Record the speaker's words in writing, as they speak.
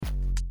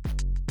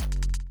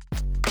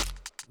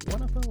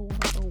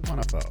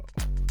Info.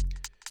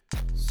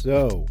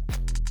 So,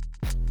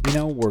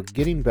 we're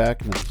getting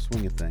back into the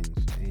swing of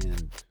things,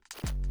 and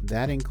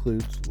that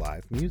includes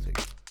live music.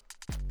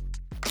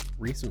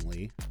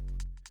 Recently,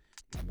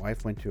 my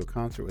wife went to a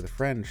concert with a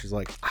friend, and she's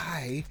like,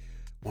 I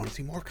want to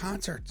see more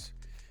concerts.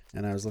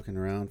 And I was looking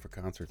around for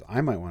concerts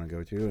I might want to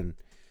go to, and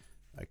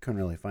I couldn't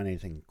really find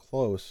anything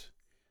close.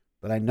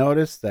 But I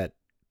noticed that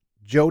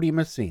Jo Dee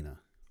Messina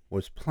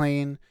was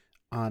playing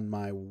on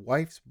my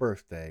wife's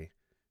birthday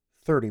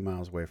 30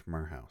 miles away from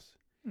our house.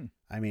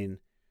 I mean,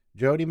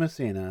 Jo Dee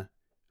Messina,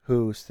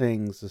 who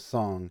sings the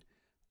song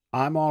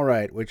I'm All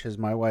Right, which is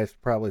my wife's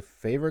probably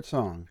favorite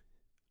song,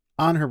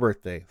 on her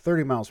birthday,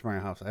 30 miles from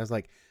our house. I was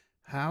like,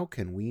 how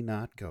can we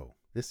not go?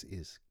 This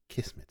is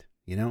kismet,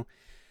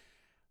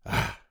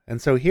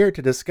 And so here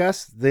to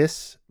discuss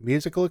this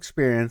musical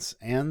experience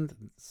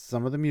and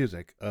some of the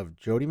music of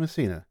Jo Dee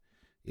Messina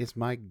is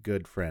my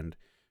good friend,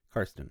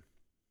 Karsten.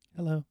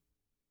 Hello.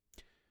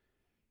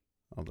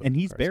 Although And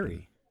he's Karsten-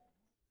 Barrie.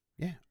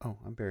 Yeah. Oh,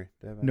 I'm Barrie.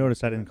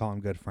 Notice I didn't call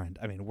him good friend.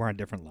 I mean, we're on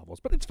different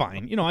levels, but it's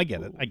fine. I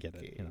get it. I get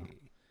it.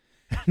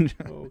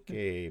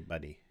 Okay,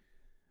 buddy.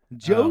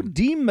 Jo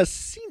Dee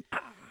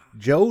Messina.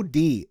 Jo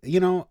Dee.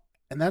 And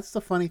that's the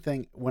funny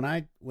thing. When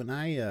I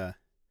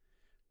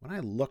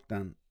looked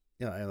on,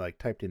 I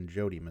typed in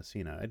Jo Dee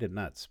Messina. I did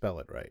not spell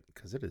it right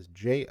because it is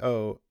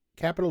J-O,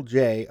 capital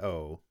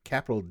J-O,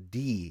 capital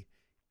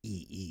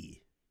D-E-E,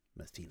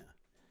 Messina.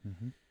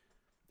 Mm-hmm.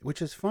 Which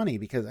is funny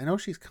because I know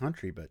she's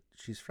country, but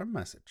she's from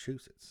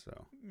Massachusetts,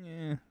 so.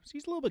 Yeah,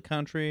 she's a little bit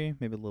country,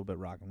 maybe a little bit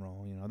rock and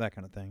roll, that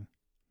kind of thing.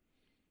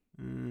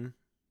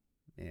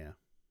 Yeah.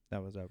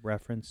 That was a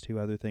reference to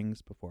other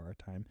things before our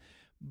time.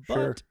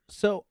 Sure. But,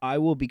 so I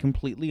will be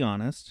completely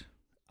honest.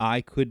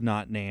 I could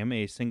not name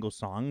a single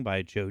song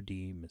by Jo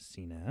Dee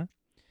Messina.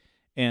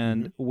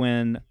 And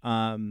when,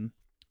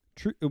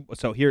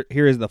 so here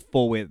is the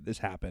full way that this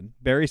happened.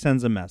 Barrie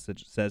sends a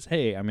message, says,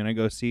 hey, I'm going to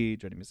go see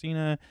Jo Dee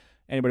Messina.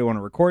 Anybody want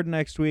to record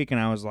next week? And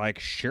I was like,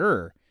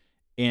 sure.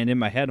 And in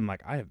my head, I'm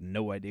like, I have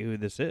no idea who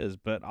this is,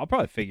 but I'll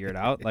probably figure it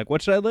out. Like,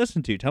 what should I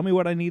listen to? Tell me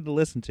what I need to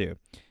listen to.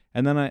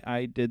 And then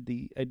I did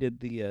the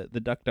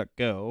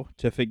DuckDuckGo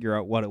to figure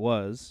out what it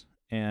was.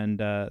 And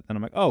then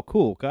I'm like, oh,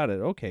 cool, got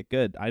it. Okay,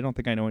 good. I don't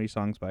think I know any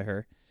songs by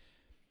her.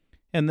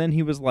 And then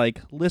he was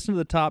like, listen to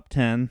the top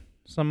 10.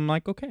 So I'm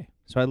like, okay.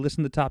 So I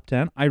listened to the top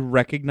 10. I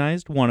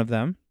recognized one of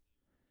them.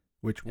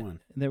 Which one?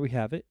 And there we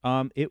have it.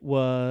 It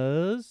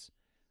was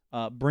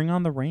Bring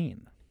on the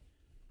Rain.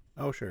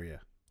 Oh, sure, yeah.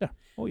 Yeah.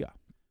 Oh, yeah.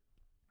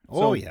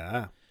 Oh,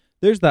 yeah.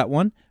 There's that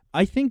one.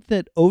 I think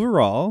that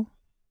overall,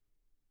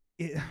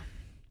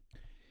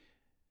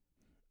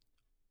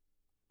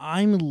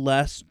 I'm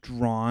less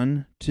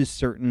drawn to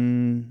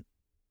certain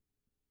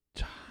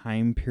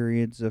time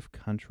periods of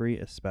country,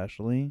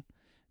 especially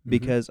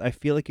because I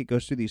feel like it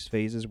goes through these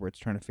phases where it's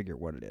trying to figure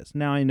out what it is.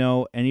 Now, I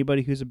know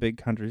anybody who's a big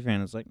country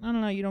fan is like,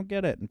 no, you don't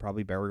get it. And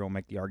probably Barrie will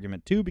make the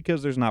argument too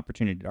because there's an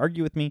opportunity to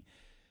argue with me.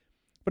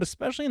 But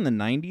especially in the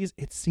 90s,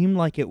 it seemed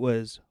like it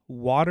was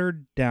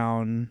watered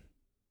down.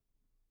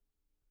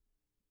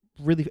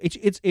 Really,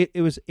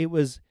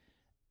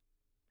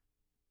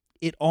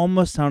 it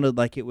almost sounded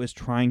like it was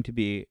trying to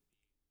be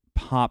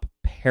pop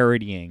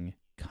parodying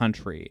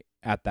country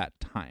at that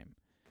time.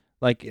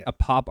 Like a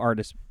pop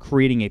artist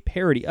creating a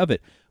parody of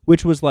it,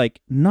 which was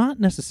like not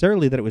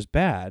necessarily that it was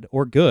bad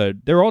or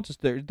good. They're all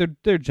just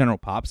they're general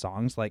pop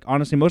songs. Like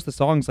honestly, most of the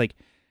songs like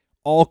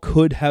all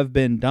could have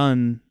been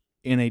done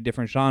in a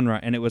different genre,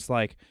 and it was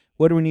like,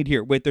 what do we need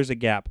here? Wait, there's a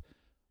gap.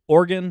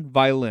 Organ,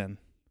 violin,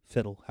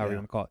 fiddle, however you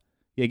want to call it.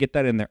 Yeah, get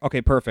that in there.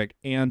 Okay, perfect.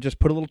 And just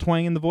put a little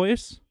twang in the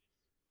voice.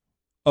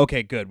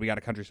 Okay, good. We got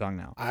a country song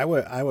now. I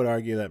would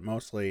argue that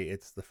mostly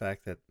it's the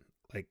fact that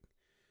like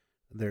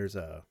there's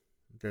a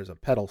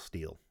pedal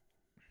steel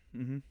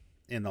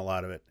in a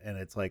lot of it, and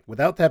it's like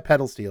without that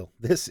pedal steel,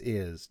 this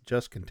is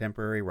just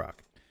contemporary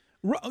rock.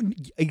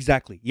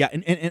 Exactly. Yeah,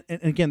 and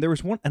again, there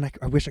was one, and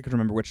I wish I could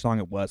remember which song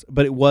it was,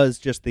 but it was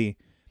just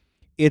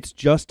it's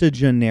just a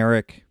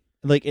generic,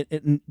 like,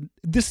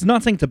 this is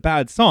not saying it's a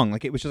bad song,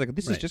 like, it was just like,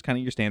 this is just kind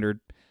of your standard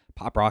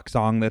pop rock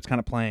song that's kind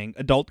of playing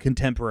adult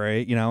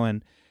contemporary,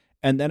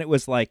 and then it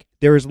was like,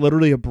 there was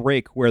literally a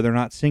break where they're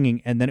not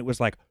singing, and then it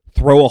was like,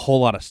 throw a whole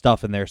lot of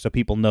stuff in there so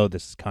people know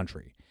this is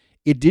country.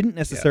 It didn't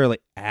necessarily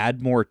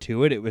add more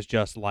to it, it was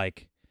just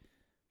like,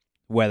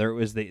 whether it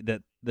was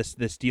the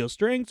steel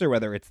strings or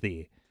whether it's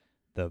the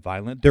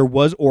violin. There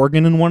was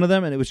organ in one of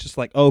them, and it was just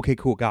like, oh, okay,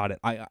 cool, got it.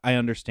 I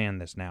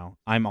understand this now.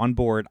 I'm on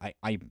board.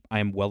 I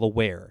am well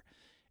aware.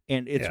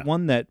 And it's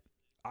one that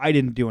I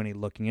didn't do any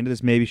looking into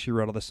this. Maybe she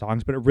wrote all the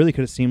songs, but it really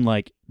could have seemed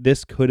like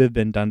this could have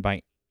been done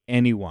by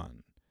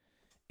anyone.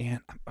 And,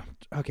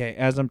 okay,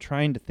 as I'm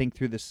trying to think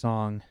through this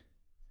song,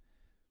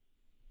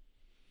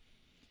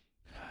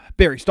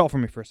 Barrie, stall for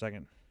me for a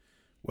second.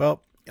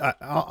 Well,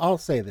 I'll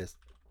say this.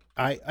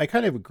 I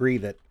kind of agree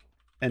that,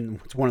 and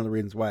it's one of the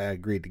reasons why I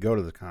agreed to go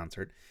to the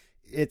concert.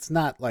 It's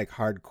not like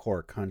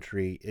hardcore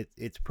country.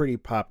 It's pretty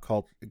pop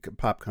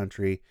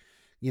country.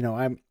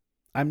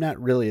 I'm not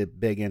really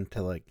big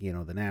into like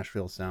the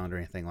Nashville sound or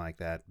anything like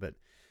that. But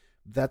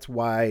that's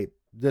why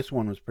this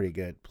one was pretty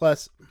good.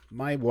 Plus,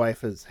 my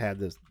wife has had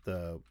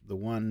the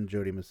one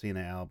Jo Dee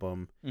Messina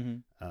album,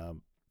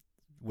 um,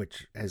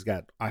 which has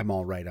got "I'm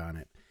All Right" on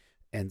it,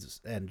 and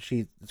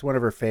it's one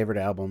of her favorite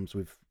albums.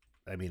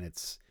 I mean,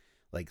 it's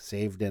like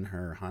saved in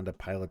her Honda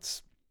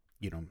Pilot's,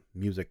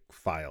 music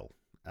file.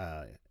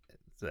 Uh,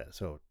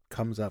 so it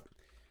comes up.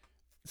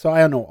 So I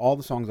don't know all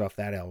the songs off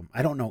that album.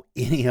 I don't know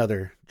any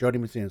other Jo Dee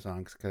Messina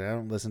songs because I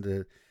don't listen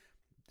to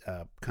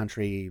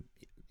country,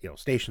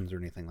 stations or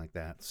anything like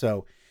that.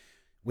 So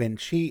when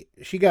she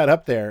got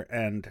up there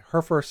and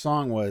her first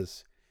song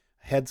was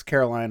 "Heads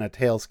Carolina,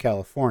 Tails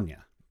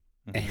California,"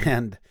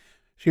 and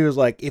she was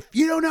like, "If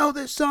you don't know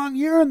this song,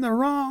 you're in the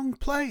wrong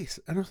place."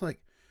 And I was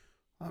like,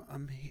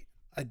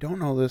 I don't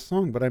know this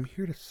song, but I'm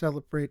here to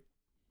celebrate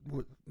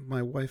with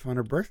my wife on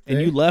her birthday.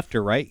 And you left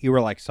her, right? You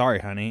were like, "Sorry,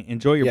 honey.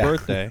 Enjoy your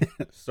birthday."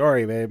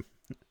 Sorry, babe.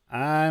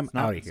 I'm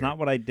out of here. It's not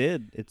what I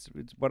did. It's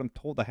what I'm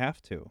told I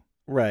have to.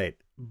 Right.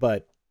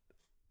 But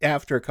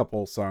after a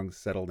couple songs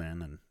settled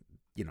in and,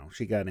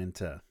 she got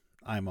into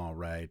 "I'm All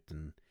Right,"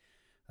 and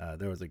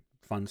there was a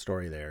fun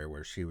story there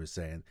where she was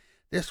saying,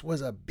 this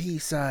was a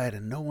B-side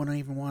and no one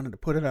even wanted to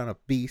put it on a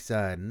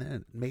B-side, and then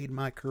it made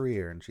my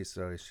career. And she's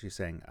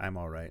saying "I'm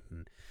All Right,"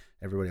 and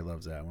everybody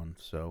loves that one.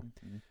 So,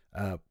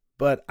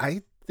 but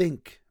I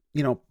think,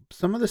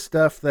 some of the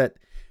stuff that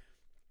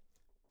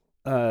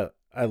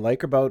I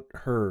like about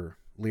her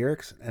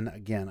lyrics, and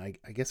again,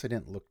 I guess I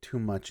didn't look too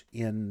much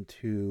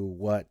into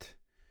what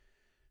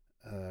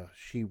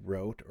she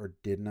wrote or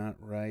did not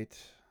write.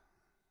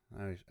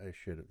 I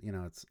should have,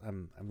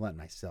 I'm letting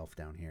myself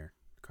down here,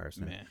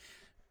 Carson.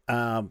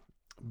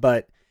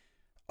 But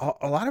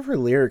a lot of her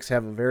lyrics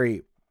have a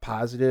very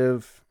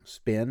positive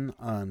spin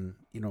on,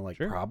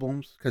 Sure.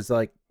 problems, because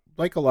like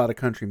a lot of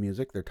country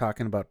music, they're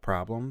talking about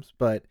problems,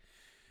 but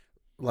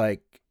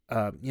like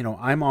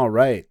 "I'm All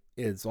Right"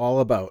 is all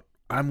about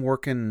I'm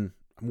working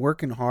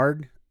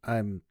hard,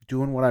 I'm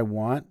doing what I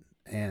want,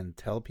 and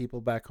tell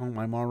people back home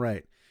I'm all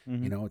right.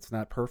 It's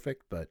not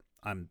perfect, but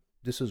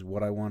this is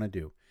what I want to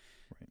do.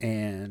 Right.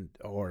 And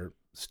or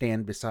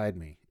stand beside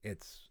me.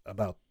 It's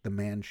about the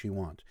man she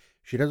wants.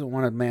 She doesn't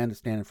want a man to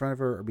stand in front of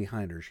her or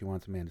behind her. She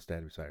wants a man to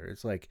stand beside her.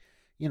 It's like,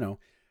 and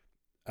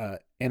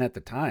at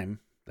the time,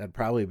 that'd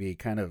probably be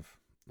kind of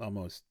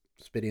almost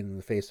spitting in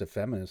the face of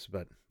feminists,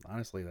 but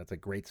honestly, that's a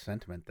great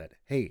sentiment that,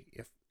 hey,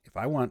 if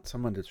I want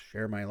someone to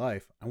share my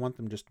life, I want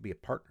them just to be a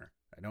partner.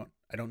 I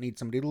don't need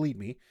somebody to lead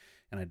me,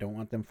 and I don't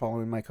want them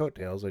following my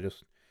coattails. I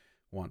just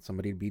want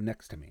somebody to be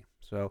next to me.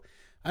 So,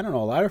 I don't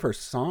know, a lot of her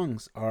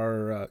songs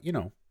are,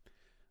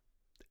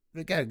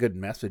 they got a good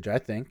message, I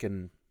think,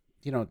 and,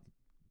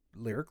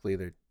 lyrically,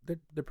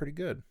 they're pretty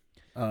good.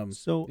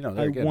 So there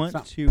I again,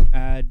 want to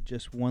add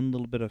just one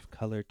little bit of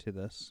color to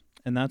this,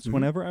 and that's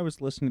whenever I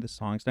was listening to the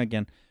songs. Now,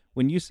 again,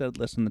 when you said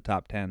listen to the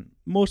top 10,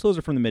 most of those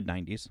are from the mid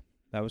 90s.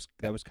 That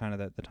was kind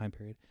of the time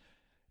period.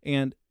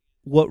 And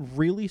what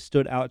really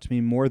stood out to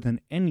me more than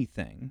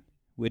anything,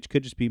 which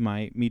could just be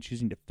me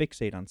choosing to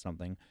fixate on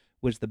something,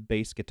 was the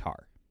bass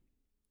guitar.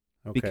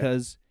 Okay.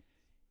 Because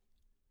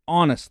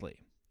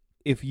honestly,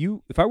 if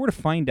I were to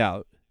find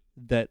out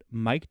that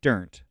Mike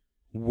Dirnt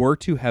were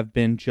to have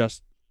been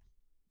just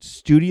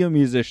studio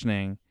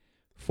musicianing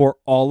for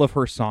all of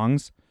her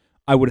songs,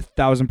 I would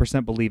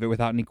 1,000% believe it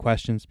without any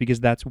questions, because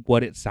that's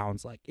what it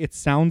sounds like. It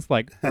sounds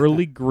like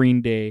early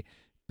Green Day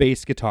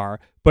bass guitar,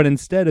 but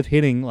instead of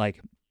hitting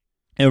like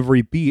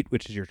every beat,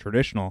 which is your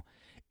traditional,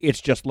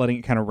 it's just letting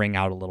it kind of ring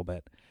out a little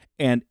bit.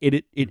 And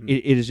it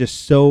is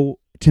just so,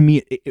 to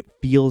me, it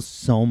feels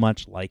so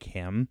much like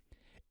him.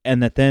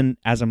 And that then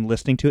as I'm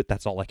listening to it,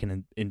 that's all I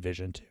can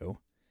envision too,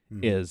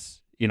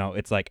 is,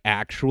 it's like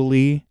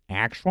actually,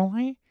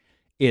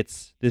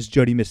 it's this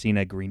Jo Dee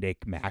Messina Green Day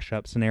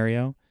mashup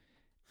scenario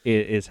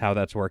is how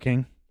that's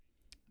working.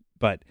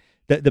 But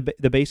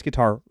the bass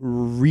guitar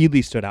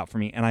really stood out for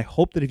me, and I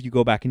hope that if you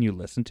go back and you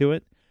listen to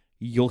it,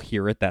 you'll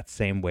hear it that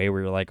same way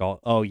where you're like,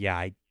 oh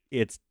yeah.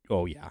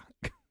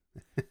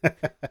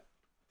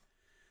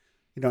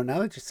 Now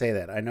that you say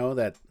that, I know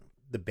that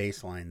the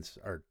bass lines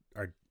are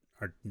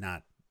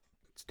not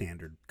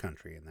standard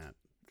country in that.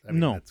 I mean,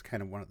 no, that's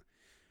kind of one of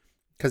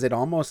because it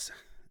almost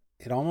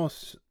has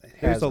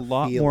there's a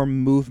lot more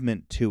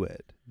movement to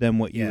it than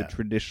what you would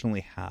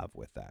traditionally have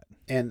with that.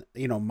 And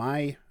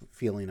my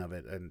feeling of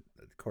it, and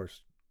of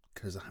course,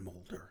 because I'm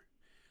older,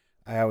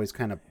 I always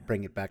kind of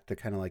bring it back to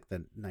kind of like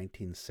the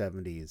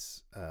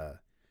 1970s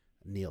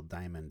Neil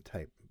Diamond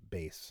type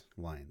bass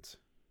lines.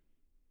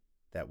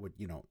 That would,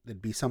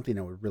 it'd be something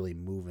that would really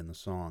move in the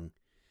song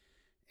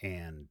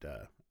and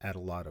add a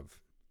lot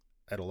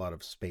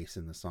of space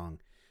in the song,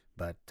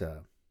 but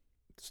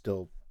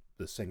still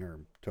the singer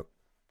took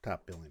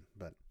top billing.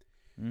 But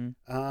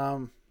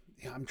I'm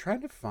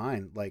trying to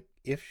find like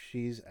if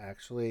she's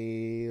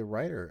actually the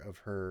writer of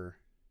her.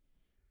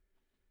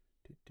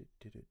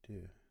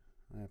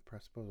 I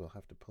suppose I'll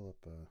have to pull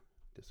up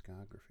a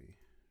discography.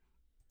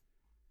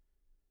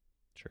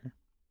 Sure.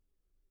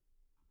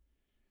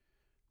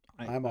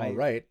 I'm All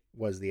Right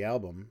was the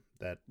album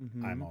that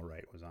I'm All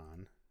Right was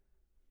on.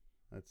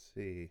 Let's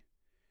see.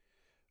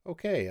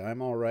 Okay,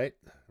 I'm All Right,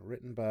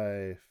 written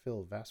by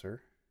Phil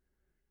Vassar.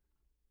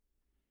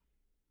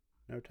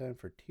 No Time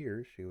for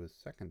Tears, she was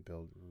second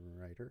billed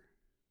writer.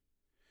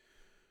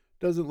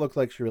 Doesn't look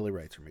like she really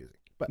writes her music,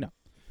 but No.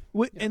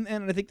 yeah. And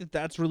I think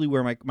that's really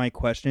where my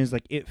question is.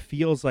 Like, it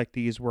feels like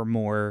these were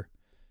more,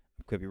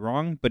 could be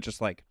wrong, but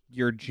just like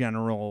your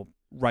general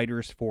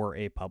writers for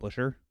a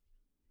publisher.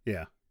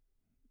 Yeah.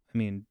 I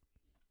mean,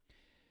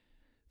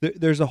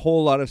 there's a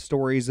whole lot of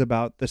stories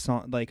about the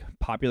song, like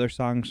popular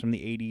songs from the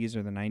 80s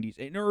or the 90s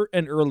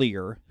and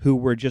earlier, who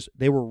were just,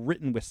 they were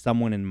written with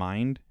someone in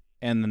mind,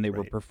 and then they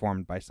were Right.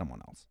 performed by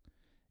someone else.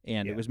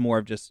 And Yeah. it was more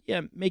of just,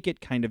 make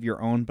it kind of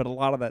your own. But a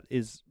lot of that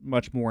is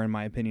much more, in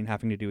my opinion,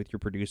 having to do with your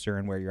producer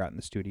and where you're at in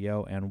the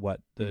studio and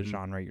what the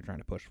genre you're trying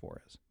to push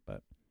for is.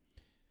 But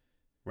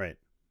Right.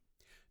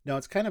 No,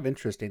 it's kind of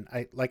interesting.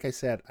 Like I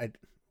said, I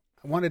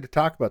wanted to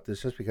talk about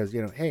this just because,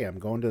 hey, I'm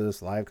going to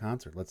this live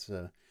concert. Let's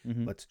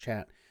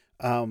chat.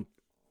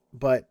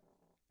 But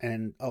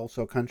and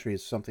also country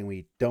is something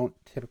we don't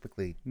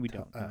typically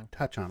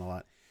touch on a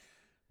lot.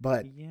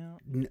 But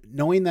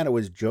knowing that it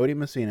was Jo Dee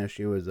Messina,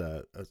 she was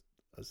a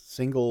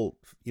single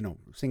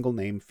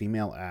name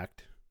female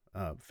act,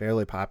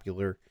 fairly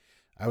popular.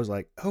 I was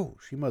like, oh,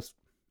 she must,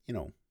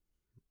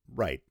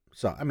 write.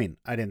 So I mean,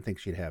 I didn't think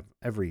she'd have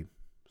every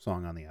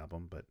song on the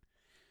album, but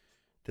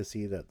to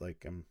see that,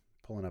 like, I'm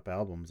pulling up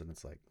albums and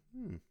it's like,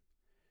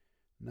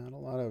 not a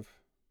lot of.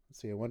 Let's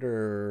see. I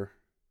wonder.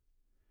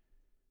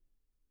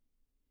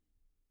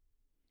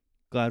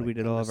 Glad we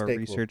did all of our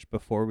research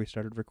before we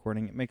started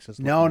recording. It makes us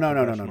look no.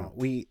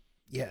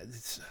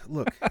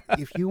 Look,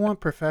 if you want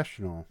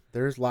professional,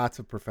 there's lots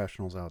of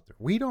professionals out there.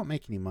 We don't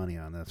make any money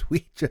on this.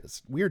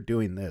 We're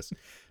doing this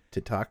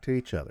to talk to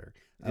each other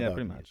about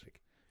pretty music. Much.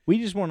 We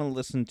just want to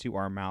listen to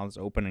our mouths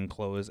open and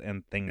close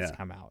and things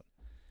come out.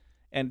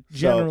 And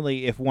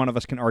generally, if one of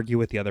us can argue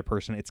with the other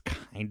person, it's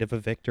kind of a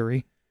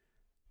victory.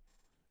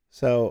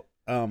 So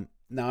now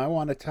I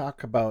want to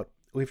talk about.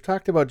 We've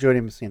talked about Jo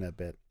Dee Messina a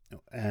bit,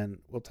 and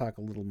we'll talk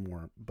a little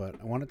more. But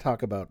I want to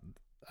talk about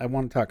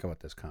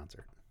this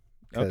concert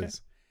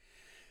because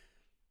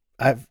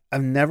I've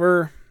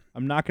never.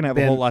 I'm not going to have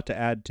a whole lot to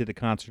add to the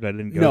concert I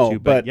didn't go to,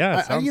 but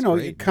yeah, sounds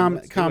great.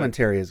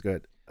 Commentary is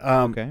good.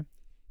 Okay,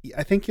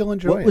 I think you'll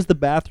enjoy it. What was the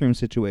bathroom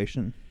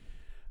situation?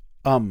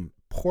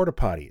 Porta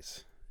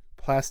potties,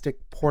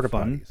 plastic porta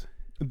potties.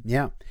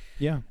 Yeah.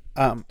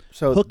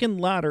 So Hook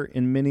and Ladder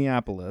in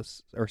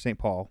Minneapolis or St.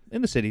 Paul,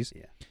 in the cities,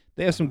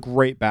 they have some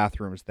great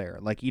bathrooms there.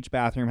 Like, each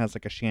bathroom has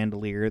like a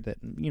chandelier that,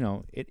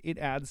 it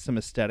adds some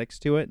aesthetics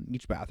to it.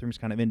 Each bathroom's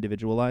kind of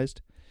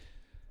individualized.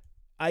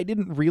 I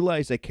didn't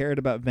realize I cared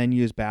about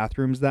venues'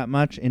 bathrooms that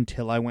much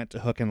until I went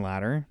to Hook and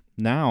Ladder.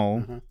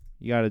 Now,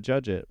 you got to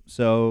judge it.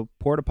 So,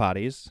 porta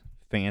potties,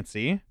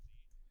 fancy.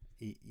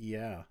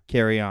 Yeah.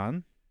 Carry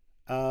on.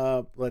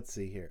 Let's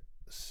see here.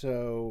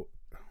 So,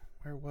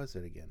 where was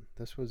it again?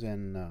 This was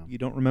in... you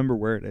don't remember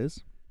where it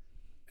is?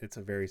 It's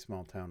a very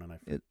small town,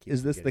 and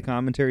is this the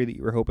commentary that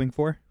you were hoping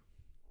for?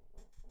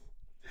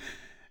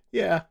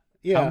 Yeah.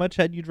 How much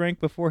had you drank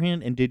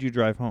beforehand, and did you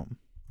drive home?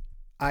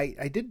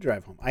 I did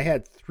drive home. I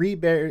had 3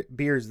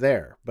 beers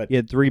there, but you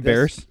had 3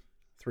 bears?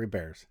 3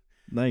 bears.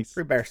 Nice.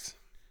 3 bears.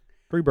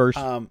 3 bears.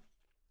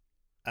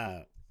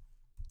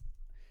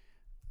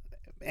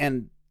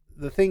 And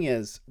the thing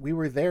is, we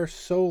were there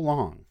so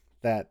long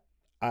that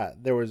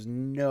there was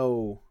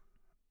no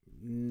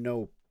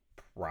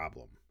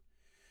problem.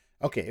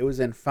 Okay, it was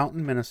in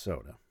Fountain,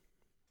 Minnesota.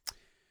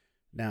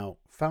 Now,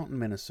 Fountain,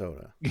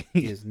 Minnesota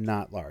is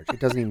not large. It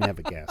doesn't even have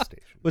a gas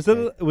station.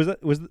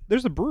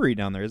 There's a brewery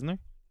down there, isn't there?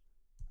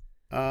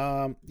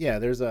 Yeah,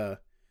 there's a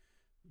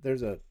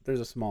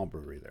small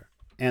brewery there,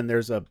 and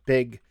there's a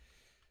big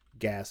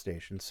gas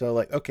station. So,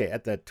 like, okay,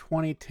 at the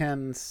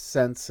 2010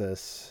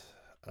 census,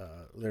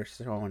 they're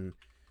showing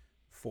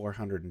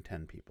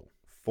 410 people.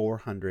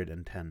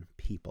 410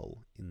 people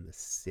in the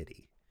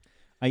city.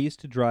 I used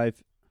to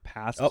drive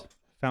past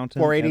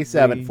Fountain.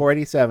 487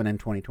 in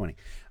 2020.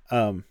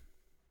 I'm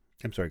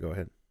sorry, go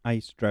ahead. I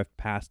used to drive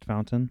past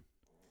Fountain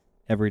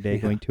every day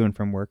going to and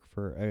from work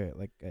for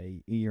like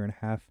a year and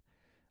a half.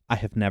 I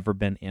have never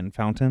been in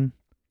Fountain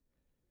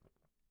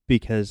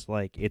because,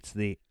 like, it's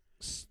the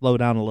slow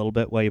down a little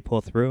bit while you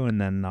pull through, and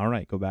then, all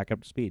right, go back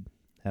up to speed.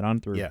 Head on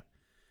through. Yeah.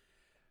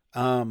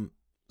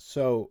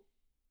 So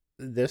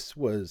this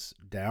was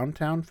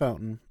downtown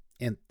Fountain,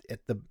 and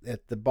at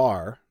the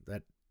bar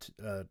that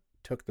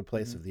took the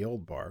place of the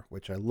old bar,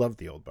 which I love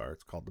the old bar.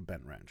 It's called the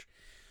Bent Wrench.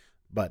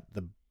 But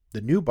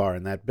the new bar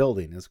in that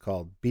building is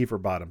called Beaver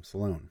Bottom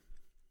Saloon.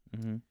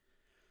 Mm-hmm.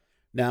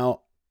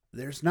 Now,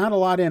 there's not a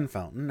lot in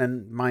Fountain,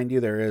 and mind you,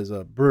 there is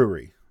a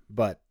brewery.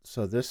 But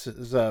so this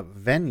is a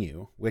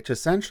venue which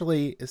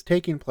essentially is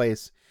taking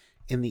place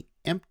in the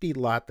empty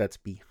lot that's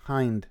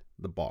behind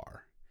the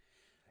bar.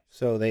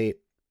 So they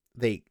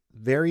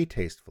very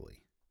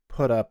tastefully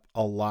put up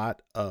a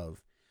lot of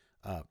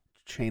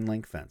chain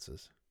link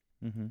fences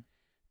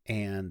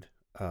and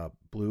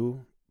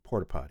blue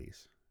porta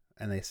potties,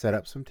 and they set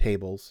up some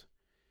tables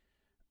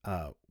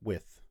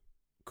with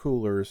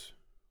coolers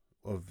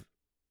of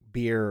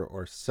beer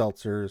or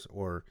seltzers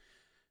or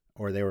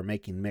they were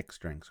making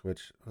mixed drinks,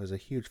 which was a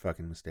huge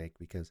fucking mistake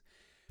because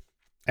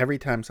every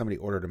time somebody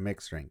ordered a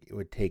mixed drink, it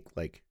would take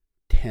like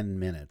 10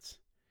 minutes.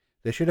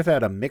 They should have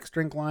had a mixed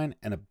drink line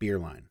and a beer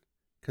line.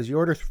 Because you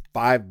order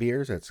 5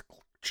 beers, it's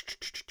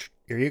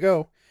here you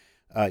go.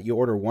 You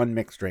order 1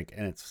 mixed drink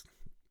and it's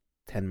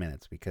 10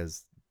 minutes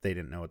because they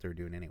didn't know what they were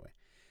doing anyway.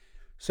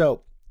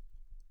 So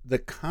the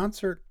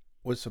concert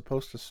was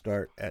supposed to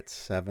start at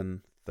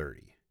 7:30.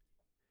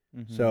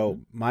 Mm-hmm.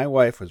 So my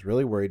wife was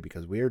really worried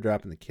because we were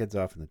dropping the kids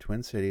off in the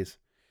Twin Cities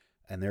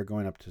and they're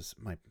going up to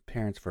my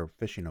parents for a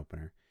fishing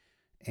opener.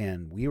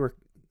 And we were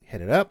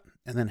headed up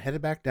and then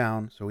headed back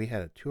down. So we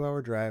had a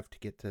 2-hour drive to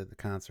get to the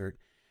concert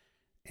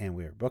and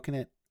we were booking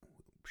it.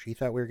 She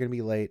thought we were going to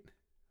be late.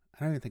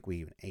 I don't even think we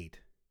even ate.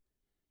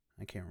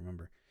 I can't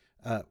remember.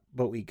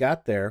 But we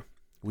got there,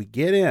 we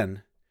get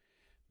in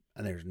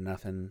and there's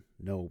nothing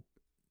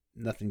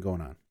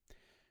going on.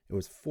 It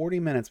was 40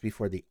 minutes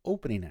before the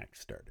opening act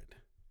started.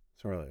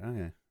 So we're like,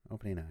 okay,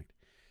 opening act.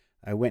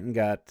 I went and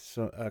got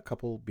a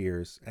couple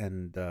beers,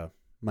 and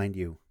mind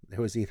you,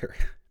 there was either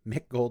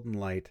Mick Golden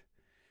Light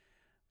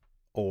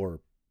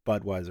or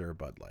Budweiser or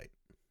Bud Light.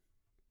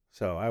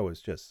 So I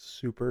was just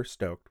super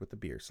stoked with the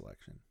beer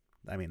selection.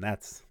 I mean,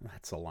 that's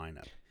a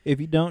lineup. If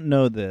you don't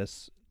know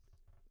this,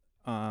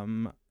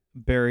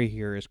 Barrie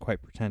here is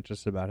quite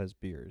pretentious about his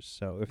beers.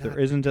 So if there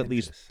isn't at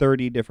least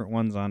 30 different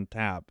ones on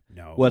tap,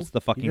 what's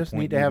the fucking point? You just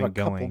need to have a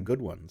couple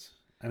good ones.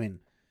 I mean,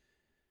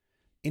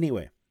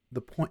 anyway,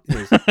 the point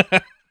is,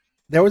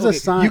 there was a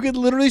sign. You could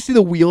literally see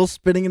the wheels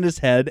spinning in his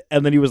head,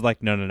 and then he was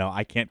like, no,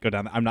 I can't go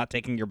down there. I'm not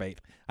taking your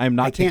bait. I'm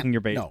not taking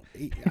your bait. No,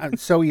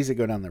 it's so easy to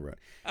go down the road.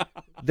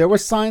 There were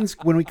signs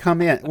when we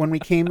came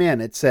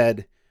in, it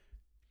said,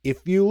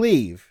 if you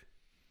leave,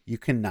 you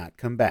cannot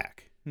come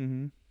back.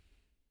 Mm-hmm.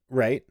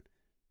 Right?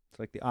 It's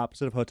like the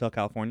opposite of Hotel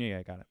California. Yeah,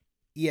 I got it.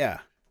 Yeah.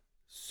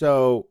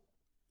 So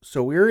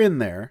we were in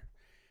there,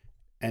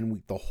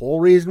 and the whole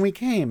reason we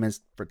came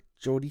is for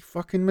Jo Dee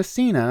fucking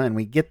Messina, and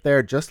we get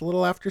there just a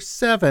little after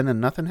 7,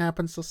 and nothing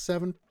happens till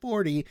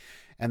 7:40,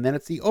 and then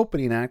it's the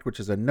opening act, which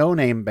is a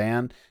no-name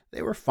band.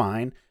 They were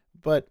fine,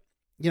 but,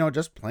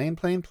 just playing,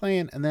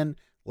 and then,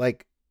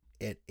 like,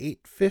 at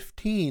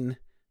 8:15,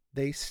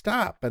 they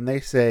stop, and they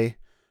say,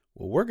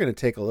 well, we're going to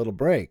take a little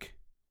break.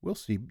 We'll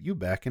see you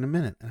back in a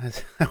minute.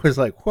 And I was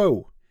like,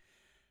 whoa,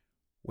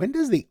 when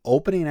does the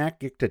opening act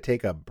get to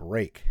take a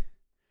break?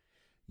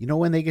 You know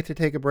when they get to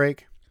take a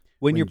break?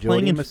 When you're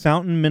playing in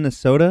Fountain,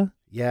 Minnesota?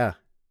 Yeah.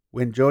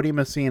 When Jo Dee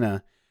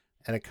Messina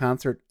at a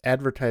concert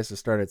advertised to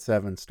start at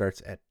 7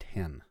 starts at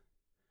 10.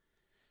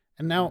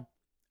 And now,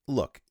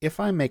 look, if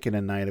I'm making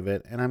a night of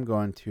it and I'm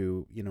going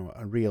to,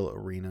 a real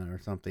arena or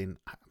something,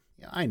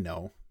 I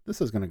know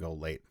this is going to go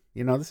late.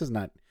 This is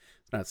not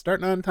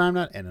starting on time,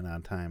 not ending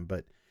on time,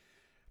 but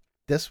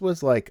this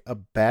was like a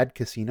bad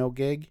casino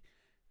gig.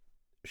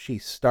 She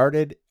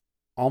started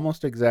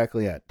almost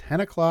exactly at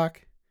 10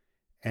 o'clock,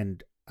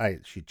 and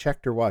she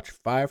checked her watch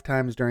 5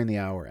 times during the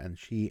hour, and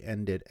she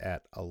ended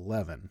at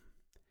 11.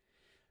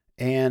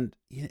 And,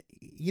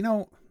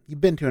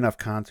 you've been to enough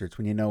concerts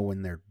when you know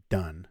when they're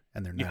done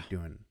and they're not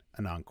doing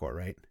an encore,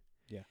 right?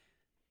 Yeah.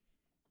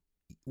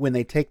 When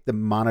they take the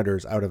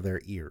monitors out of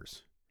their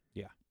ears,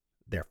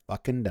 they're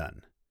fucking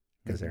done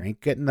because they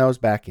ain't getting those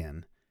back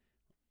in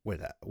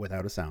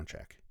without a sound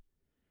check.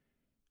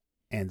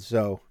 And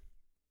so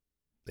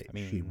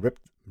she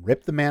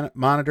ripped the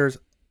monitors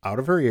out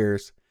of her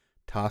ears,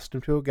 tossed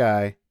them to a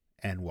guy,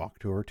 and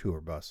walked to her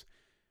tour bus,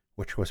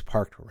 which was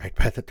parked right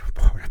by the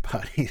porta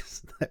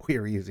potties that we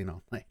were using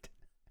all night.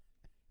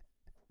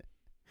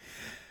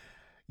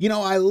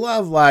 I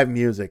love live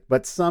music,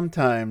 but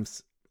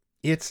sometimes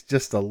it's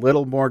just a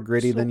little more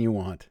gritty than you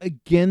want.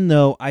 Again,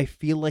 though, I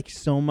feel like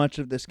so much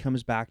of this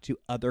comes back to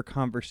other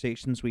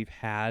conversations we've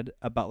had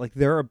about, like,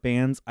 there are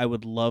bands I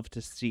would love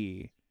to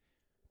see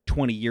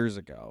 20 years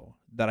ago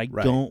that I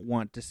don't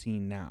want to see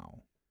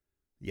now.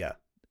 Yeah.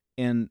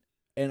 And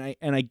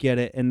I get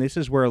it. And this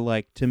is where,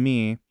 like, to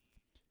me,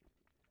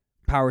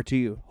 power to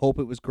you. Hope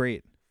it was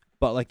great.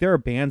 But, like, there are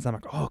bands I'm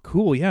like, oh,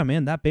 cool. Yeah,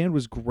 man, that band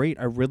was great.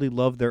 I really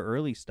love their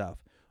early stuff.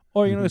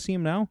 Oh, you're going to see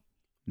them now?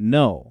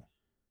 No.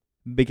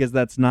 Because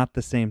that's not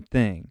the same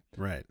thing.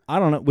 Right. I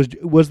don't know.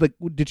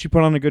 Did she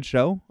put on a good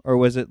show? Or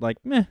was it like,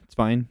 meh, it's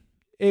fine?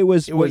 It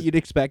was what you'd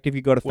expect if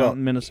you go to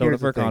Fountain, Minnesota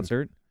for a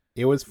concert.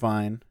 It was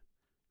fine.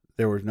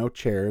 There was no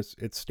chairs.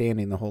 It's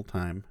standing the whole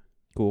time.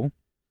 Cool.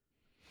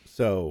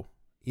 So,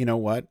 you know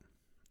what?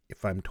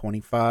 If I'm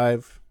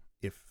 25,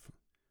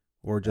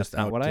 or just that's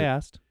not what I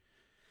asked.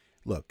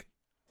 Look,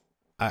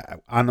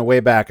 on the way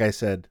back, I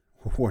said,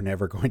 we're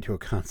never going to a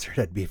concert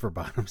at Beaver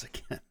Bottoms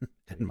again.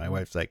 And my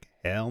wife's like,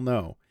 hell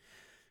no.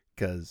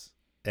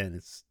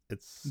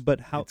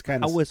 But how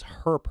was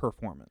her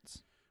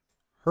performance?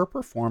 Her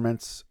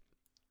performance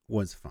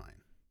was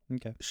fine.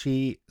 Okay.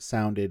 She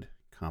sounded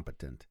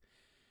competent.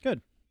 Good.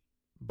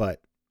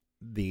 But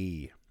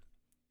it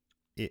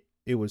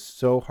was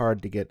so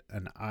hard to get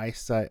an eye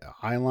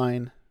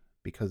line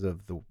because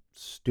of the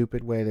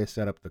stupid way they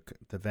set up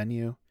the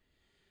venue,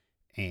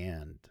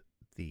 and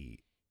The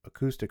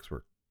acoustics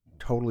were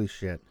totally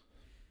shit.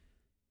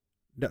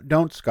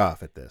 Don't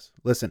scoff at this.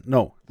 Listen.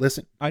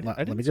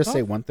 Let me just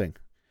say one thing.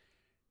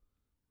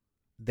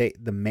 The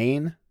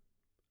main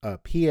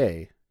PA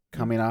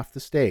coming off the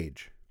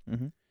stage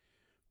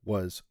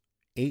was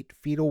 8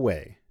 feet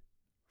away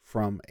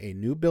from a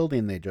new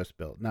building they just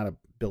built. Not a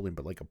building,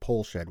 but like a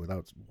pole shed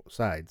without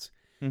sides.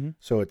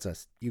 So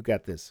you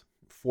got this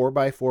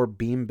 4x4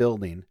 beam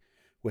building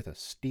with a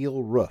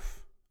steel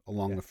roof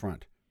along the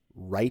front,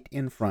 right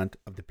in front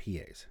of the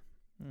PAs.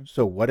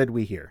 So what did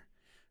we hear?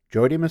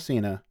 Jo Dee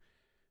Messina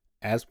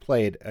as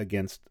played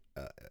against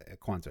a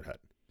concert hut.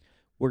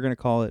 We're going to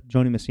call it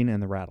Jo Dee Messina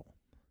and the Rattle.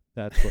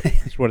 That's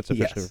what it's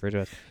officially referred to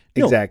as.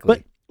 No,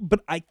 exactly.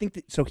 But I think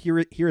that, so here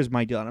is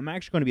my deal, and I'm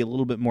actually going to be a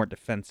little bit more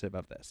defensive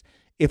of this.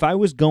 If I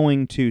was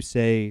going to,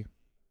 say,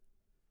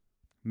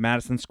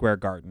 Madison Square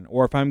Garden,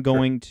 or if I'm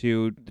going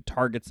to the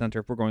Target Center,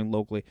 if we're going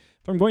locally,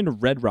 if I'm going to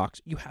Red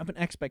Rocks, you have an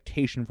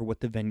expectation for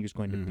what the venue is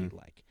going to be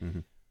like.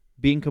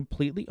 Being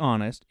completely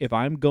honest, if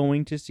I'm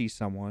going to see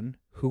someone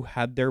who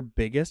had their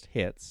biggest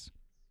hits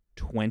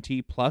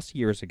 20 plus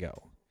years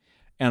ago,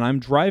 and I'm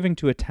driving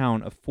to a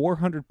town of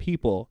 400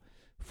 people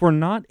for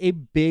not a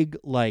big,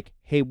 like,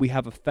 hey, we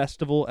have a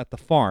festival at the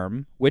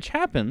farm, which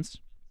happens,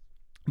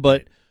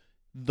 but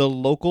the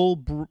local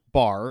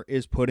bar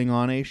is putting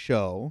on a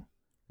show.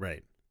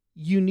 Right.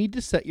 You need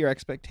to set your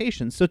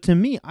expectations. So to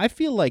me, I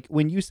feel like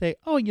when you say,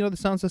 oh, the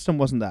sound system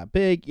wasn't that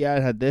big. Yeah,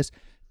 it had this.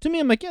 To me,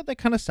 I'm like, yeah, that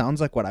kind of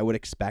sounds like what I would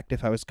expect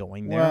if I was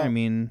going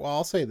there. Well,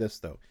 I'll say this,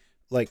 though.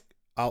 Like,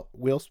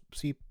 we'll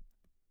see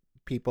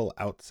people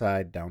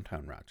outside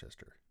downtown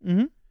Rochester.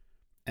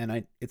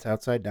 And it's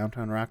outside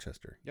downtown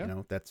Rochester.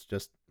 Yep. That's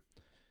just,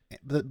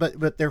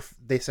 but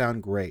they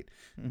sound great.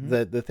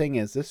 The thing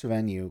is, this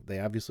venue, they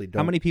obviously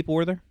don't. How many people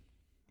were there?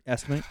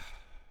 Estimate.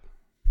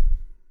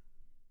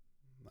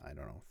 I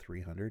don't know,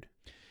 300.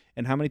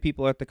 And how many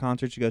people are at the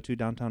concerts you go to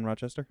downtown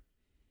Rochester?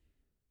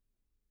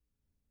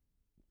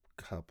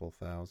 Couple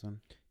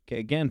thousand. Okay,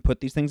 again, put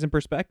these things in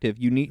perspective.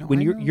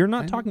 You're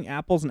not talking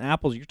apples and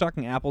apples. You're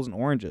talking apples and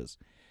oranges.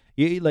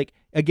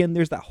 Again,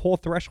 there's that whole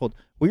threshold.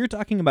 Well, you're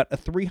talking about a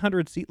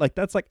 300 seat, like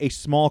that's like a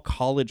small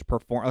college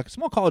like a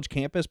small college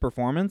campus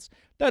performance.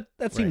 That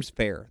seems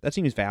fair. That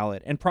seems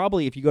valid. And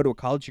probably if you go to a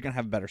college, you're gonna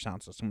have a better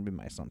sound system. Would be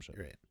my assumption.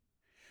 Right.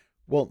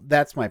 Well,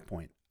 that's my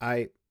point.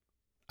 I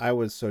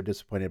was so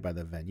disappointed by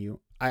the venue.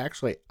 I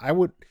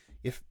would,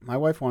 if my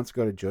wife wants to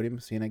go to Jo Dee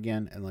Messina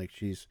again, and like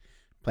she's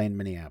playing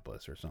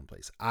Minneapolis or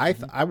someplace. I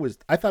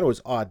thought it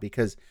was odd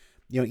because,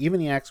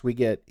 even the acts we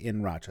get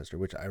in Rochester,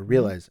 which I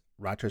realize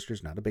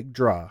Rochester's not a big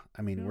draw.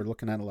 I mean, we're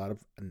looking at a lot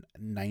of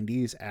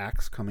 90s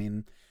acts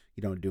coming,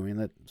 doing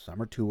the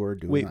summer tour.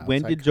 Wait,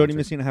 when did Jo Dee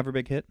Messina have her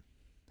big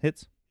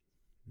hits?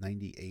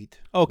 98.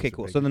 Okay,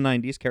 cool. So the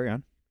 90s, carry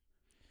on.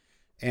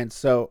 And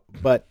so,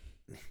 but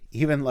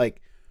even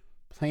like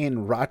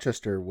playing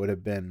Rochester would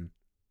have been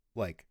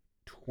like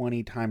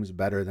 20 times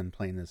better than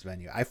playing this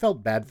venue. I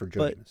felt bad for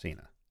Jo Dee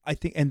Messina. I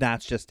think, and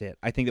that's just it.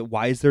 I think that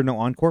why is there no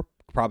encore?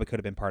 Probably could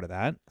have been part of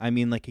that. I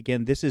mean, like,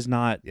 again, this is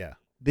not,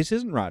 this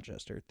isn't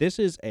Rochester. This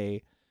is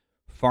a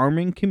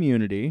farming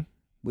community,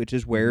 which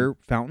is where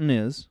Fountain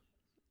is.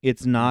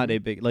 It's not a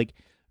big, like,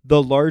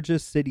 the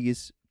largest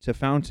cities to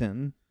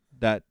Fountain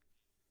that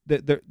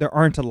there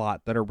aren't a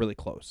lot that are really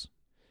close.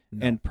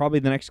 No. And probably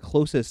the next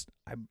closest,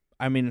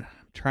 I mean,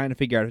 trying to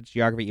figure out its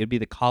geography, it'd be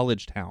the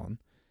college town,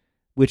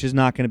 which is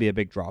not going to be a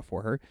big draw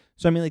for her.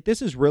 So, I mean, like,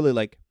 this is really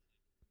like,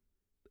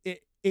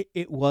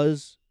 it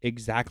was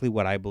exactly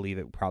what I believe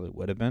it probably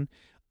would have been.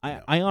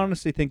 I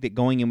honestly think that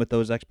going in with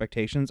those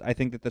expectations, I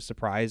think that the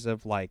surprise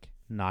of like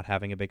not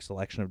having a big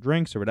selection of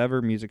drinks or whatever,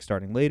 music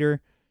starting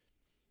later,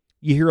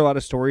 you hear a lot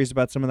of stories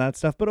about some of that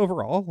stuff, but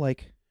overall,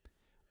 like,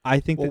 I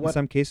think that in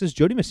some cases,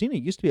 Jo Dee Messina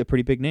used to be a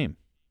pretty big name.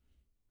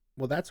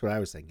 Well, that's what I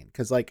was thinking.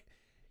 Because, like,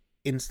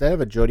 instead of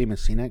a Jo Dee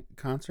Messina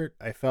concert,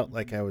 I felt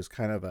like I was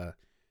kind of a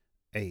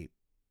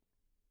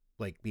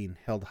like being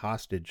held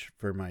hostage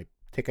for my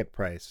ticket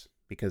price,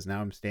 because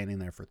now I'm standing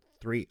there for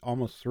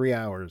almost 3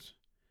 hours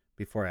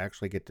before I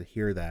actually get to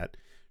hear that.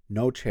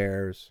 No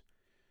chairs,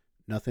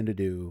 nothing to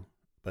do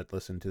but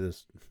listen to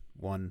this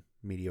one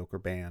mediocre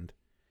band.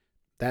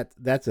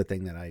 That's the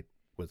thing that I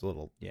was a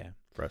little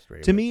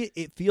frustrated to with. Me,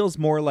 it feels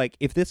more like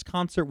if this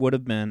concert would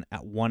have been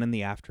at 1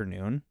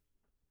 PM,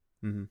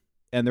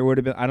 and there would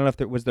have been, I don't know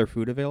if was there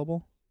food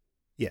available?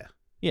 Yeah.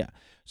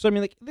 So, I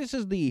mean, like, this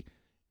is the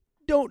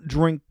don't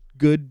drink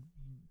good,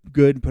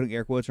 putting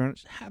air quotes around it.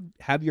 Just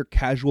have your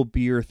casual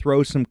beer,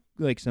 throw some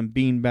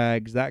bean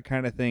bags, that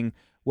kind of thing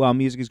while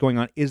music is going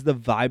on is the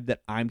vibe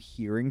that I'm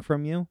hearing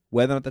from you.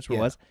 Whether or not that's what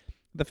it was.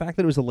 The fact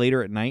that it was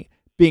later at night,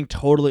 being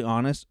totally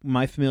honest,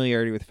 my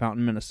familiarity with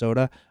Fountain,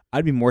 Minnesota,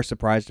 I'd be more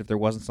surprised if there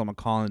wasn't someone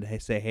calling to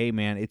say, hey,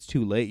 man, it's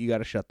too late. You got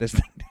to shut this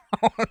thing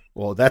down.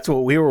 Well, that's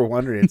what we were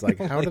wondering. It's like,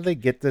 how do they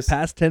get this?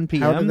 Past 10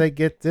 p.m.? How do they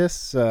get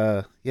this?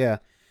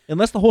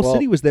 Unless the whole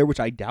city was there, which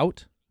I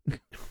doubt.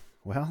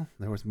 Well,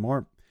 there was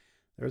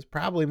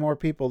probably more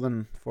people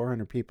than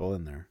 400 people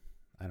in there.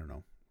 I don't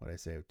know what I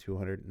say,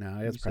 200. No,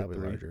 it's probably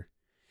larger.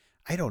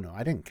 I don't know.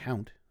 I didn't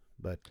count,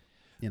 but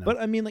You know, But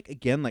I mean, like,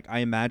 again, like I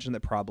imagine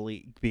that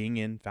probably being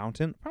in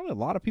Fountain, probably a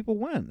lot of people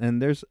went.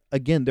 And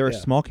there are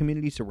small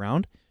communities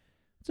around.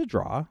 It's a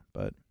draw,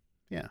 but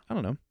yeah, I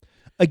don't know.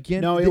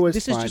 Again, no, it was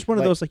this fine. is just one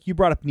of those, like you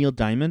brought up Neil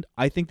Diamond.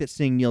 I think that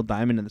seeing Neil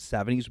Diamond in the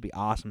 70s would be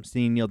awesome.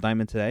 Seeing Neil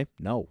Diamond today,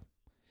 no.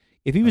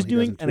 If he was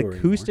doing an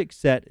acoustic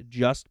set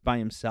just by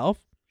himself,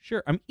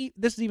 sure. I mean,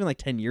 this is even like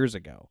 10 years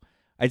ago.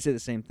 I'd say the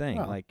same thing.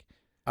 Well, like,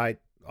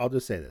 I'll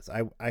just say this: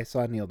 I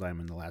saw Neil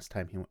Diamond the last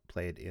time he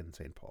played in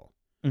St. Paul,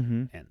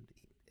 mm-hmm. and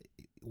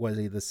was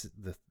he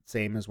the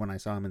same as when I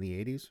saw him in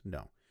the 80s?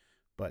 No,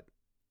 but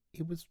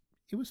he was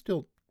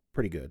still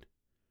pretty good.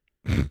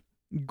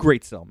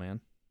 Great sell,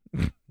 man.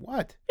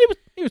 What?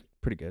 He was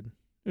pretty good.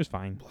 It was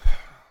fine.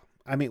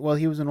 I mean, well,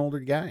 he was an older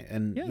guy,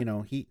 and yeah. you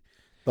know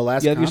the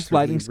last. You have your concert,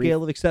 sliding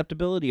scale of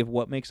acceptability of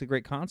what makes a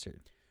great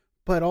concert.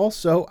 But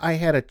also, I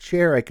had a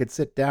chair I could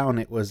sit down.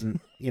 It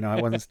wasn't,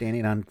 I wasn't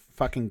standing on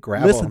fucking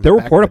gravel. Listen, there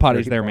were porta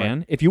potties there,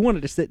 man. If you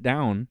wanted to sit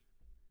down,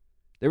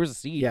 there was a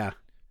seat. Yeah.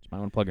 Just might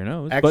want to plug your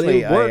nose.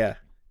 Actually, but it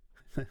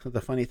worked. the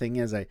funny thing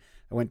is, I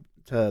went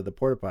to the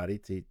porta potty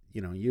to,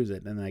 use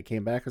it. And then I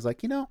came back. I was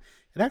like, it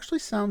actually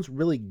sounds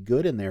really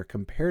good in there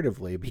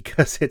comparatively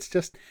because it's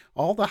just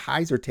all the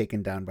highs are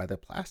taken down by the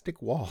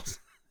plastic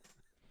walls.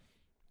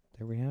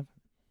 There we have it.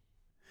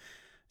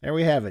 There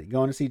we have it.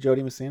 Going to see Jo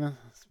Dee Messina?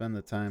 Spend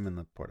the time in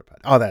the porta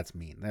potty. Oh, that's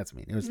mean. That's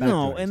mean. It was not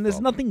Jody's and there's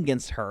fault. nothing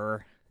against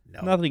her.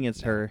 Nothing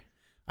against her.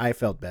 I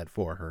felt bad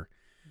for her,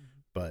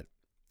 but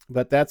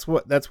that's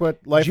what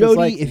life Jody, is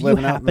like. if you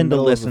happen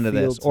to listen to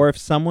this, or if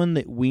someone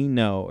that we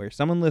know or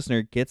someone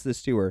listener gets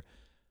this to her,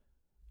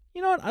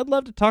 you know what? I'd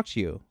love to talk to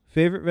you.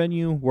 Favorite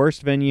venue,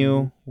 worst venue.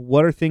 Mm-hmm.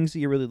 What are things that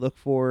you really look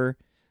for?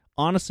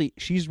 Honestly,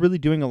 she's really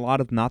doing a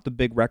lot of not the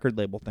big record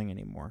label thing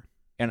anymore,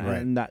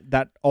 and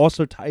that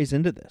also ties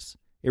into this.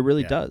 It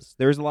really does.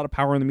 There's a lot of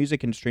power in the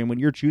music industry, and when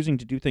you're choosing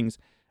to do things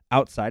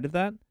outside of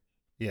that,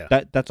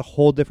 that's a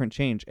whole different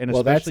change. And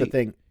well, that's the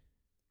thing.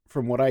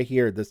 From what I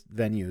hear, this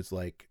venue is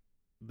like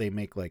they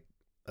make like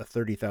a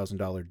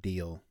 $30,000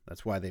 deal.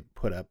 That's why they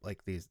put up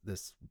like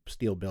this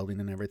steel building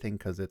and everything,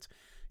 because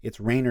it's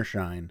rain or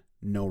shine,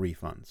 no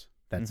refunds.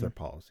 That's their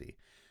policy.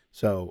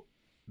 So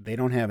they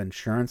don't have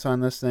insurance on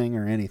this thing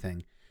or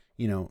anything.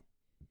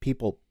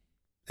 People.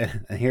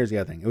 And here's the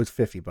other thing: it was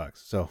 $50,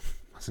 so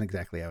it wasn't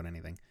exactly out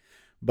anything.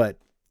 But,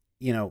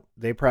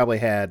 they probably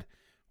had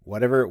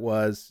whatever it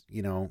was,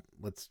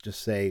 let's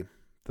just say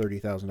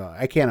 $30,000.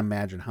 I can't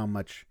imagine how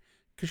much,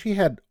 because she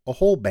had a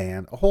whole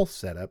band, a whole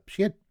setup.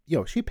 She had,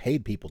 she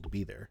paid people to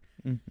be there,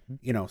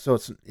 so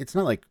it's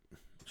not like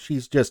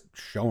she's just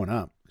showing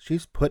up.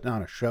 She's putting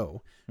on a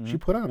show. Mm-hmm. She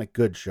put on a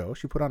good show.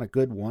 She put on a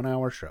good 1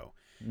 hour show.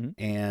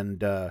 Mm-hmm.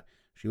 And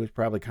she was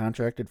probably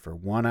contracted for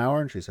 1 hour.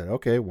 And she said,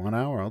 okay, 1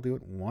 hour, I'll do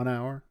it 1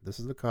 hour. This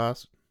is the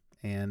cost.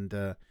 And,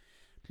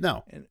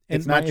 no,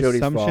 it's not Jody's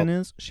fault. My assumption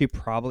is she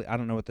probably, I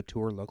don't know what the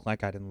tour looked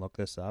like. I didn't look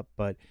this up,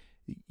 but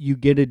you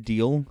get a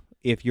deal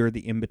if you're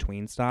the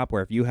in-between stop,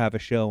 where if you have a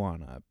show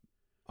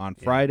on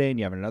Friday and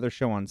you have another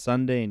show on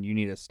Sunday and you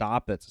need a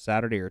stop that's a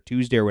Saturday or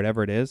Tuesday or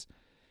whatever it is,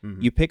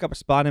 you pick up a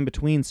spot in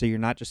between so you're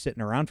not just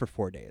sitting around for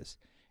 4 days.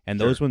 And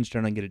those ones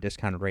generally get a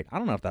discounted rate. I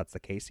don't know if that's the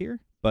case here,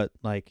 but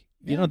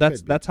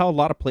that's how a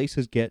lot of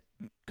places get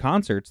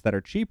concerts that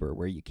are cheaper,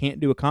 where you can't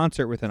do a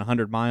concert within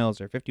 100 miles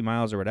or 50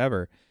 miles or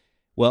whatever.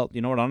 Well,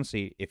 you know what,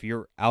 honestly, if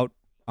you're out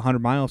 100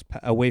 miles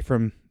away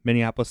from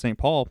Minneapolis, St.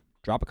 Paul,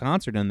 drop a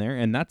concert in there,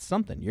 and that's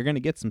something. You're going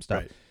to get some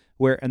stuff.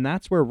 Right. And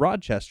that's where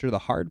Rochester, the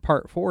hard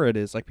part for it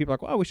is, like, people are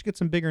like, well, we should get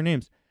some bigger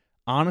names.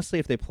 Honestly,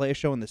 if they play a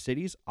show in the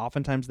cities,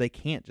 oftentimes they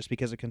can't, just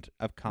because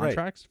of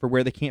contracts for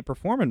where they can't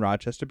perform in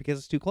Rochester because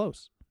it's too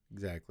close.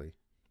 Exactly.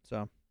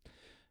 So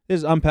this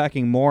is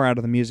unpacking more out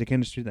of the music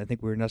industry than I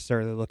think we were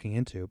necessarily looking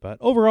into. But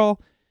overall...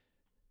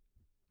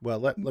 Well,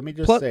 let me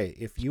just say,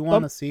 if you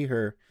want to see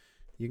her...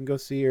 You can go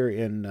see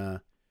her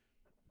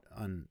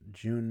on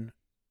June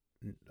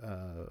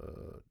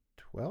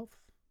 12th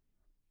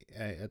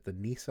at the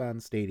Nissan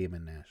Stadium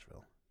in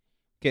Nashville.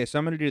 Okay, so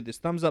I'm going to do this.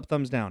 Thumbs up,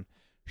 thumbs down.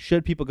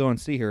 Should people go and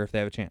see her if they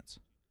have a chance?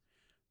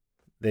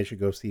 They should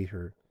go see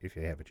her if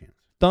they have a chance.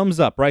 Thumbs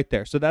up right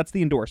there. So that's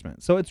the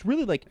endorsement. So it's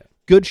really like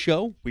good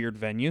show, weird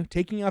venue.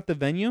 Taking out the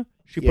venue,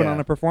 she put on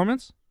a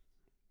performance.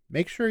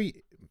 Make sure,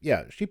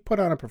 she put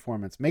on a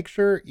performance. Make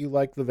sure you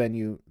like the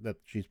venue that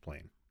she's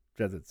playing.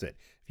 That's it.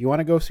 If you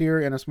want to go see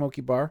her in a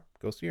smoky bar,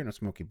 go see her in a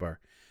smoky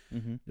bar.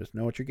 Mm-hmm. Just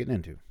know what you're getting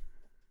into.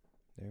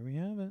 There we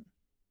have it.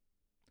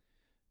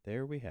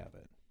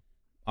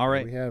 All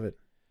right. There we have it.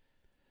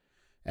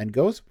 And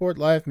go support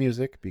live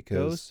music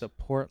because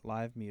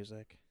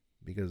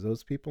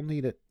those people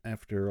need it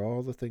after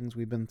all the things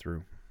we've been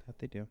through. That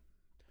they do.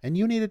 And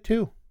you need it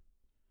too.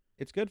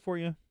 It's good for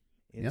you.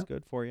 It's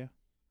good for you.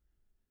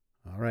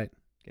 All right.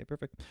 Okay,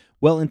 perfect.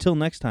 Well, until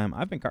next time,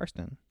 I've been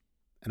Karsten.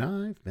 And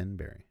I've been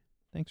Barrie.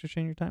 Thanks for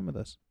sharing your time with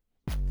us.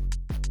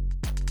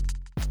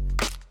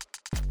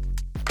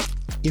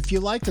 If you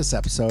like this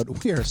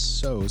episode, we are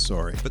so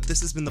sorry. But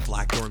this has been the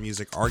Black Door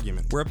Music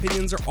Argument, where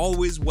opinions are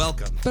always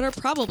welcome. But are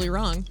probably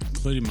wrong.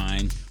 Including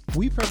mine.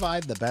 We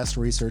provide the best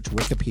research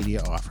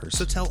Wikipedia offers.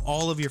 So tell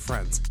all of your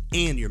friends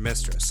and your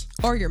mistress.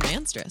 Or your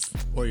manstress.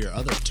 Or your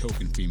other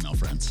token female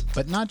friends.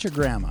 But not your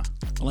grandma.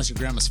 Unless your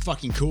grandma's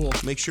fucking cool.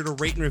 Make sure to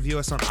rate and review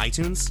us on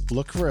iTunes.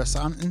 Look for us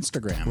on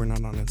Instagram. We're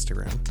not on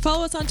Instagram.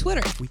 Follow us on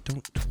Twitter. We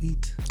don't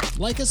tweet.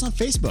 Like us on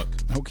Facebook.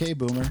 Okay,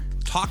 Boomer.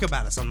 Talk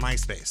about us on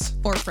MySpace.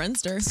 Or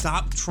Friendster.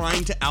 Stop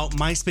trying to out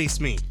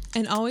MySpace me.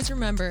 And always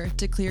remember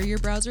to clear your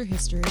browser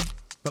history.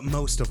 But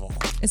most of all,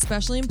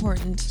 especially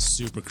important,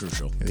 super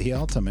crucial, the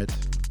ultimate.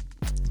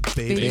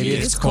 Baby,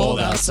 it's cold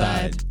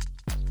outside.